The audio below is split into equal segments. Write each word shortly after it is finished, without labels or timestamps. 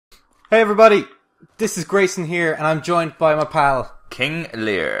Hey everybody, this is Grayson here, and I'm joined by my pal King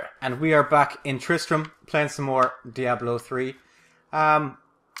Lear. And we are back in Tristram, playing some more Diablo 3.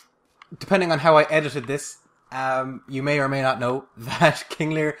 Depending on how I edited this, you may or may not know that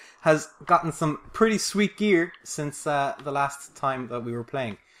King Lear has gotten some pretty sweet gear since the last time that we were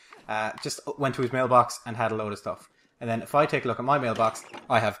playing. Just went to his mailbox and had a load of stuff. And then if I take a look at my mailbox,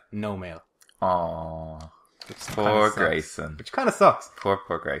 I have no mail. Aww. Poor Grayson. Which kind of sucks. Poor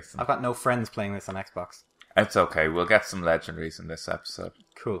Grayson. I've got no friends playing this on Xbox. It's okay. We'll get some legendaries in this episode.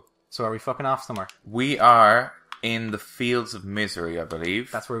 Cool. So are we fucking off somewhere? We are in the Fields of Misery, I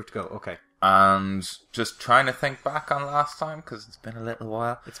believe. That's where we have to go. Okay. And just trying to think back on last time, because it's been a little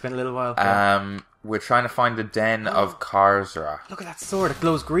while. It's been a little while. Yeah. We're trying to find the den of Karzra. Look at that sword. It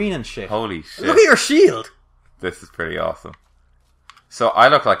glows green and shit. Holy shit. Look at your shield. This is pretty awesome. So I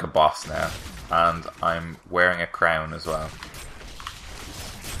look like a boss now. And I'm wearing a crown as well.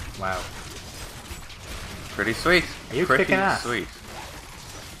 Wow. Pretty sweet. Are you pretty kicking ass? Sweet.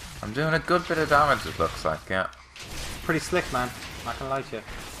 I'm doing a good bit of damage, it looks like, yeah. Pretty slick, man. Not gonna lie to you.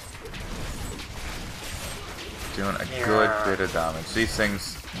 Doing a good bit of damage. These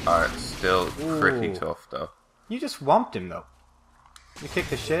things are still pretty tough, though. You just whomped him, though. You kicked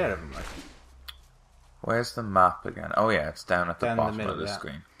the shit out of him, like. Where's the map again? Oh yeah, it's down at the bottom of the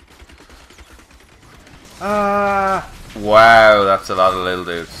screen. Wow, that's a lot of little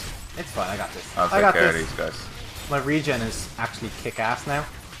dudes. It's fine, I got this. I'll take care of these guys. My regen is actually kick-ass now.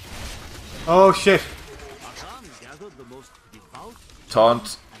 Oh shit!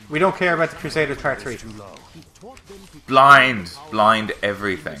 Taunt. We don't care about the Crusaders Part 3. Blind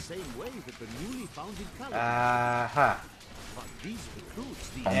everything.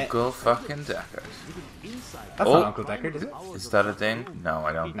 Uncle fucking Deckard. That's not Uncle Deckard, is it? Is that a thing? No,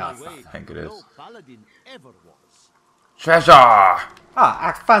 I don't think it is. Treasure!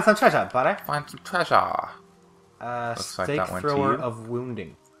 I found some treasure, buddy. Find some treasure. Looks like that went thrower of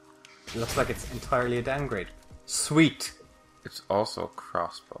wounding. It looks like it's entirely a downgrade. Sweet. It's also a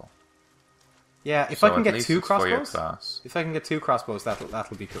crossbow. Yeah, if I can get two crossbows,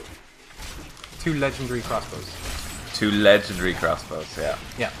 that'll be cool. 2 legendary crossbows. 2 legendary crossbows, yeah.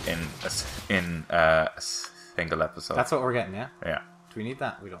 Yeah. In a single episode. That's what we're getting, yeah? Yeah. Do we need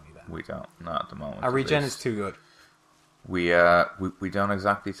that? We don't need that. We don't. Not at the moment. Our regen is too good. We don't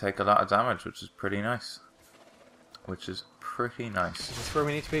exactly take a lot of damage, which is pretty nice. Is this where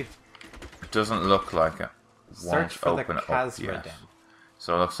we need to be? It doesn't look like it. Search for the Karzra den.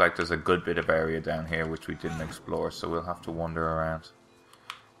 So it looks like there's a good bit of area down here which we didn't explore, so we'll have to wander around.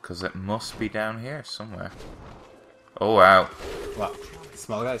 Because it must be down here somewhere. Oh wow. What?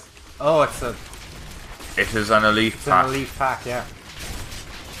 Small guys? Oh, it is an elite pack. It's an elite pack, yeah.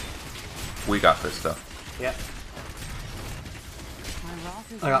 We got this though. Yeah.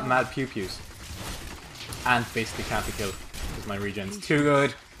 I got mad pew-pews. And basically can't be killed. Because my regen's too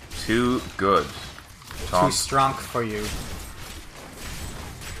good. Too good. Too strong for you.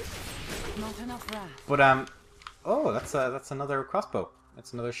 But oh, that's another crossbow.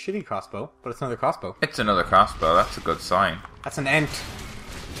 That's another shitty crossbow, but it's another crossbow. It's another crossbow. That's a good sign. That's an Ent.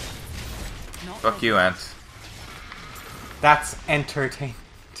 Fuck you, Ent. That's entertainment.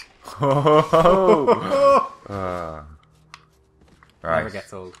 Right. Never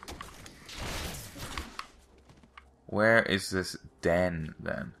gets old. Where is this den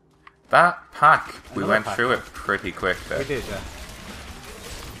then? That pack. We went through it pretty quick there. We did, yeah.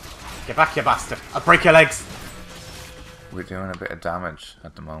 Get back, you bastard! I'll break your legs! We're doing a bit of damage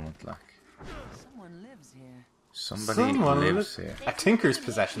at the moment, like. Someone lives here. Somebody lives here. At Tinker's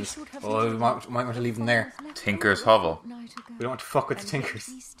possessions. Oh, we might want to leave them there. Tinker's hovel. We don't want to fuck with the Tinkers.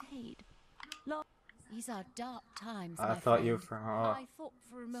 These are dark times, I thought you were from... I thought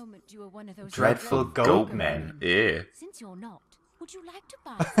for a moment you were one of those dreadful goat men. Yeah. Since you're not, would you like to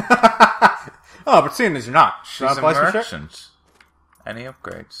buy Oh, but seeing as you're not, she's a merchant. Any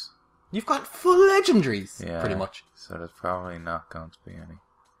upgrades? You've got full legendaries, pretty much. So there's probably not going to be any.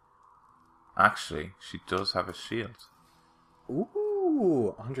 Actually, she does have a shield.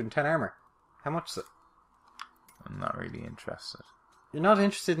 Ooh, 110 armor. How much is it? I'm not really interested. You're not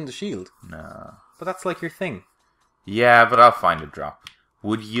interested in the shield? No. But that's like your thing. Yeah, but I'll find a drop.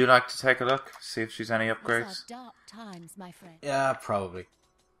 Would you like to take a look? See if she's any upgrades? These are dark times, my friend. Yeah, probably.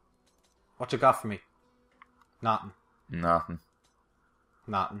 What you got for me? Nothing. Nothing.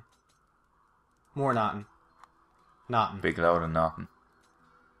 Nothing. More nothing. Nothing. Big load of nothing.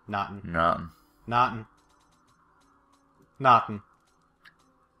 Nothing. Nothing. Nothing. Nothing.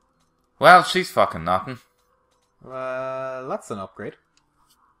 Well, she's fucking nothing. That's an upgrade.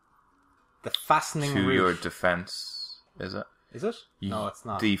 The fastening to roof. your defense, is it? Is it? No, it's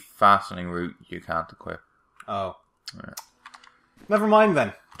not. The fastening route you can't equip. Oh. Yeah. Never mind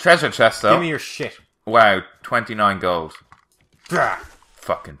then. Treasure chest, though. Give me your shit. Wow, 29 gold. Brah.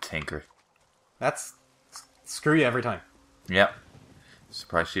 Fucking tinker. That's... Screw you every time. Yep.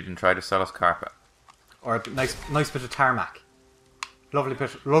 Surprised she didn't try to sell us carpet. Or a nice bit of tarmac. Lovely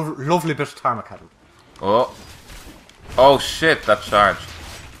bit of tarmac, Adam. Oh. Oh shit, that charge.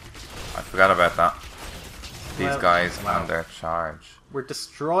 I forgot about that. These guys and their charge. We're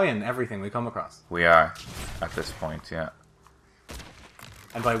destroying everything we come across. We are. At this point, yeah.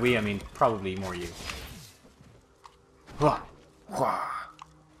 And by we, I mean probably more you. Right.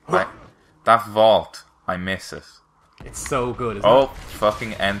 That vault, I miss it. It's so good, isn't Oh, it?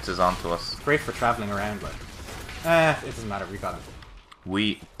 fucking enters onto us. Great for travelling around, like. It doesn't matter, we got him.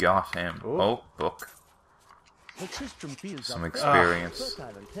 We got him. Ooh. Oh, book. Some experience.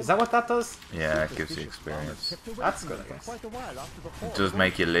 Is that what that does? Yeah, it gives you experience. That's good, I guess. It does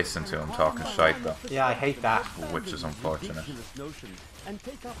make you listen to him talking shite, though. Yeah, I hate that. Which is unfortunate.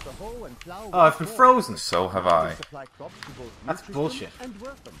 Oh, I've been frozen. So have I. That's bullshit.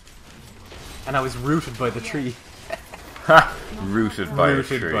 And I was rooted by the tree. Rooted by a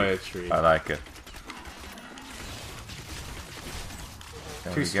Rooted tree. by a tree. I like it.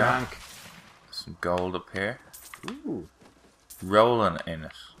 There Too we go. strong. Some gold up here. Ooh. Rolling in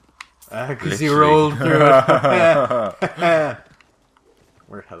it. Because you Literally. rolled through it.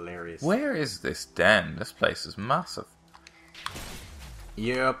 We're hilarious. Where is this den? This place is massive.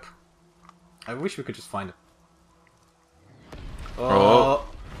 Yep. I wish we could just find it. Oh.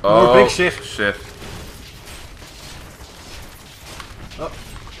 More big shit. Shit. Oh,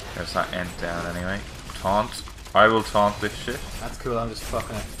 There's that end down anyway. Taunt. I will taunt this shit. that's cool. I'm just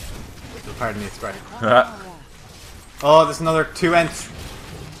fucking it. Pardon me, it's right. Oh, there's another 2 ents.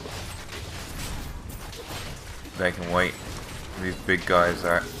 They can wait. These big guys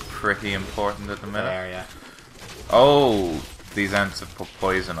are pretty important at the minute. There, yeah. Oh, these ants have put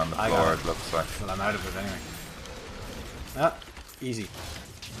poison on the I floor, got it looks like. Well, I'm out of it anyway. Ah, easy.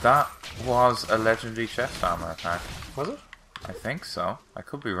 That was a legendary chest armor attack. Was it? I think so. I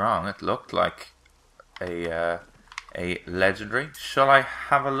could be wrong. It looked like a legendary. Shall I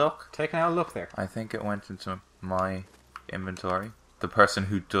have a look? Take an look there. I think it went into my inventory. The person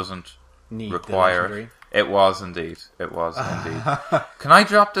who doesn't Need require the it. It was indeed. It was indeed. Can I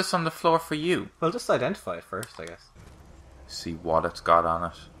drop this on the floor for you? Well, just identify it first, I guess. See what it's got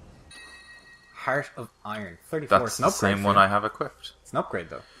on it. Heart of Iron. 34. That's It's an the upgrade same for one you. I have equipped. It's an upgrade,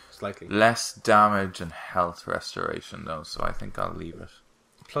 though. Slightly. Less damage and health restoration, though, so I think I'll leave it.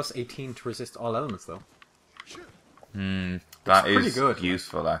 Plus 18 to resist all elements, though. That pretty is good,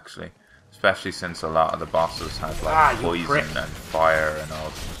 useful, actually. Especially since a lot of the bosses have like you prick. poison and fire and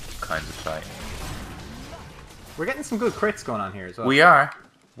all kinds of shit. We're getting some good crits going on here as well. We are.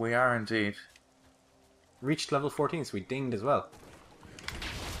 We are indeed. Reached level 14, so we dinged as well.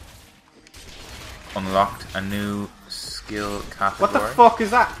 Unlocked a new skill category. What the fuck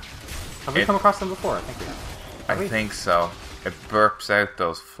is that? Have we It- come across them before? I think we have. I think so. It burps out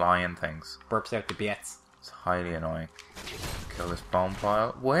those flying things. Burps out the bits. It's highly annoying. Kill this bomb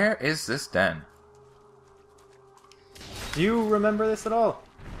pile. Where is this den? Do you remember this at all?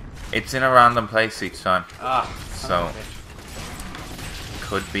 It's in a random place each time. Ah, So- son of a bitch.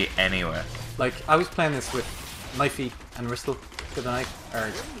 Could be anywhere. Like, I was playing this with Knifey and Ristle the other night,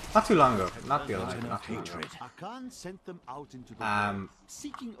 or not too long ago, not the other night, not too long ago.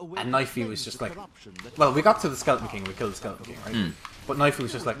 And Knifey was just like, well, we got to the Skeleton King, we killed the Skeleton King, right? But Knifey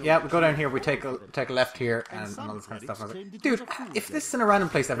was just like, yeah, we go down here, we take a left here, and all this kind of stuff. And I was like, dude, if this is in a random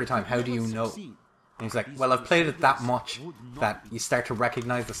place every time, how do you know? And he's like, well, I've played it that much that you start to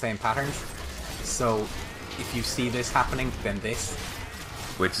recognize the same patterns. So if you see this happening, then this.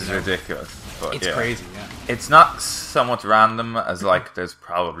 Which is ridiculous. But It's yeah. crazy, yeah. It's not so much random as like there's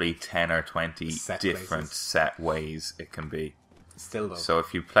probably 10 or 20 Set different places. set ways it can be. Still though, So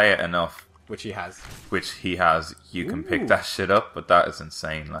if you play it enough, which he has. which he has, you can pick that shit up, but that is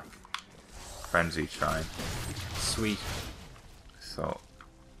insane. Like, Frenzy Shrine. Sweet. So,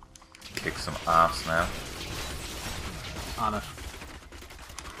 kick some ass now. On it.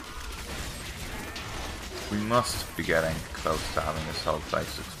 We must be getting close to having this whole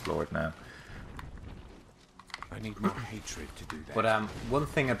place explored now. I need more hatred to do that. But one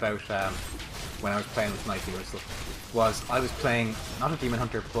thing about when I was playing with Knifey Whistle was I was playing not a Demon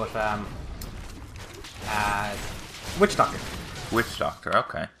Hunter but Witch Doctor. Witch Doctor,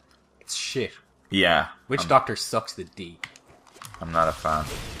 okay. It's shit. Yeah, Witch Doctor sucks the D. I'm not a fan.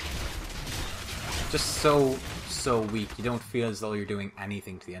 Just so weak. You don't feel as though you're doing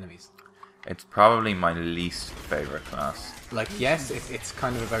anything to the enemies. It's probably my least favorite class. Like, yes, it's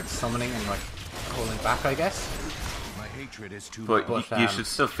kind of about summoning and, like, holding back, I guess. My hatred is too But, much. you should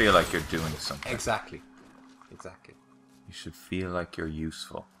still feel like you're doing something. Exactly. Exactly. You should feel like you're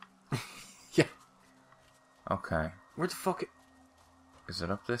useful. Yeah. Okay. Where the fuck... Is it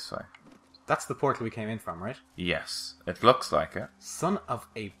up this way? That's the portal we came in from, right? Yes. It looks like it. Son of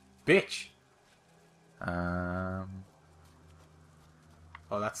a bitch.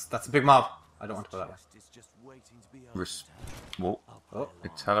 Oh, that's a big mob. I don't want to go that way. It's just waiting to be Whoa. Oh,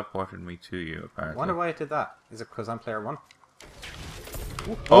 It teleported me to you, I apparently. wonder why it did that. Is it because I'm player 1?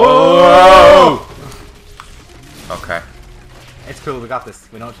 Oh! Okay. It's cool, we got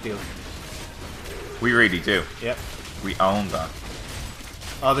this. We know what to deal. We really do. Yep. We own that.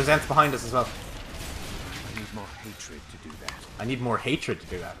 Oh, there's Ents behind us as well. I need more hatred to do that. I need more hatred to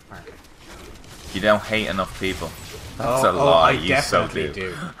do that, apparently. You don't hate enough people. That's Oh, a lie. I You so definitely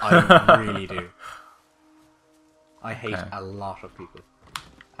do. do. I really do. I hate Okay. a lot of people.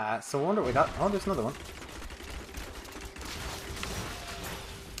 So I wonder what we got. Oh, there's another one.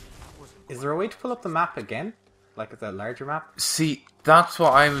 Is there a way to pull up the map again? Like the larger map? See, that's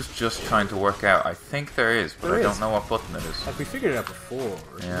what I was just trying to work out. I think there is, but There I is. don't know what button it is. Like we figured it out before.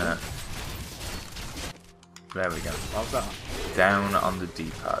 Yeah. There we go. What was that one? Down on the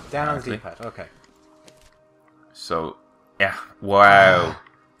D-pad. Down on the apparently. D-pad. Okay. So, yeah. Wow.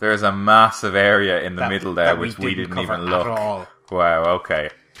 There's a massive area in the middle there, that which we didn't cover even look. at all. Wow, okay.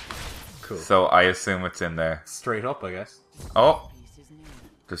 Cool. So I assume it's in there. Straight up, I guess. Oh,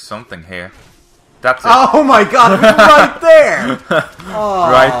 there's something here. That's it. Oh my god, it was right there!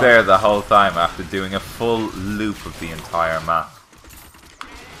 Oh. Right there the whole time after doing a full loop of the entire map.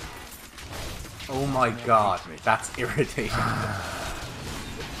 Oh my god, that's irritating.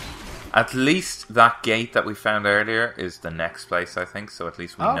 At least that gate that we found earlier is the next place, I think, so at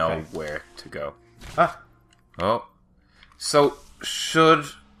least we know Okay. where to go. Ah, Oh. So, should...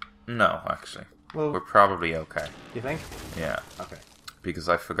 No, actually. well, We're probably okay. you think? Yeah. Okay. Because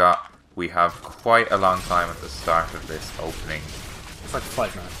I forgot we have quite a long time at the start of this opening It's like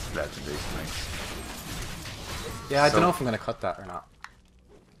 5 minutes. legendary thing. Yeah, I So- don't know if I'm going to cut that or not.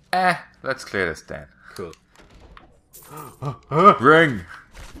 Let's clear this down. Cool. Ring!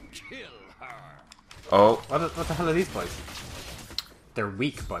 Oh, What the hell are these boys? They're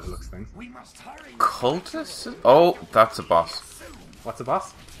weak by the looks of things. cultists? Oh, that's a boss. What's a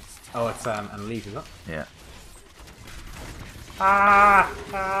boss? Oh, it's an elite, is it? Yeah.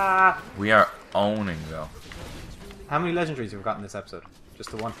 Ah! We are owning, though. How many legendaries have we got in this episode?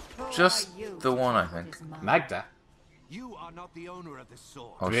 Just the one. Just the one, I think. Maghda? You are not the owner of this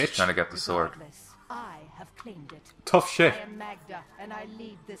sword. Oh, she's Bitch. trying to get the sword. Regardless, I have claimed it. Tough shit. I am Maghda, and I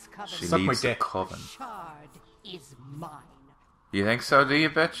lead this coven. She Suck my leads the dick. coven. Shard is mine. You think so, do you,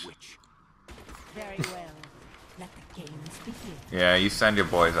 bitch? Very well. Let the games begin. Yeah, you send your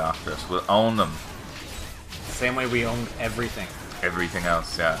boys after us. We'll own them. Same way we owned everything. Everything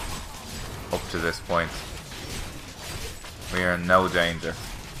else, yeah. Up to this point. We are in no danger.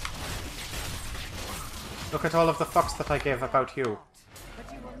 Look at all of the fucks that I gave about you.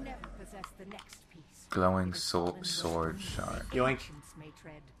 But you will never possess the next piece. Glowing sword shard. Yoink. Patience may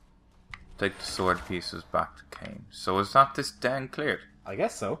tread. Take the sword pieces back to Kane. So is that this den cleared? I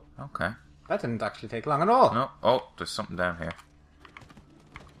guess so. Okay. That didn't actually take long at all. No. Oh, there's something down here.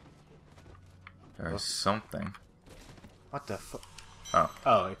 There's something. What the fuck? Oh.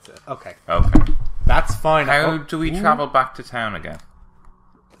 Oh, it's... okay. Okay. That's fine. How Oh, do we ooh. travel back to town again?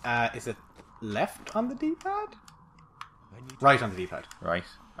 Is it left on the D-pad? Right on the D-pad. Right.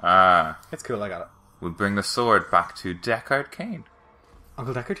 Ah. It's cool, I got it. We'll bring the sword back to Deckard Kane.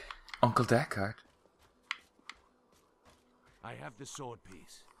 Uncle Deckard? Uncle Deckard. I have the sword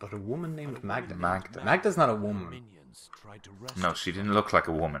piece. But a woman named Maghda. Maghda. Maghda's not a woman. Minions tried to wrest No, she didn't look like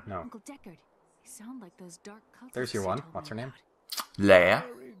a woman. No. Uncle Deckard, you sound like those dark cultists. There's your you one. told What's her me name? Leia.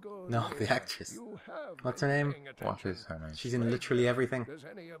 No, the actress. What's her name? What is her name? She's in literally everything. Does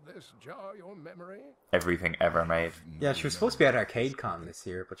any of this jar your memory? Everything ever made. Yeah, she was supposed to be at Arcade Con this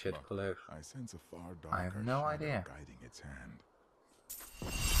year, but she had to pull out. I sense a far I have no idea. guiding its hand.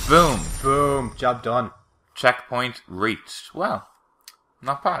 Boom. Boom! Job done. Checkpoint reached. Well,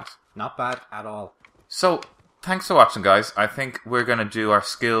 not bad. Not bad at all. So, thanks for watching, guys. I think we're going to do our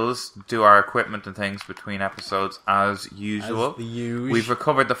skills, do our equipment and things between episodes as usual. As the usual. We've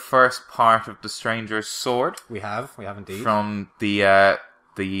recovered the first part of the Stranger's Sword We have indeed. from the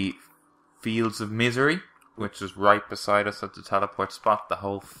Fields of Misery, which is right beside us at the teleport spot the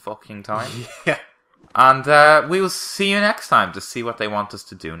whole fucking time. Yeah. And we will see you next time to see what they want us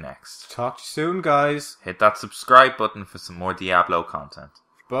to do next. Talk to you soon, guys. Hit that subscribe button for some more Diablo content.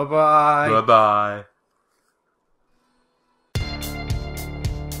 Bye-bye. Bye-bye.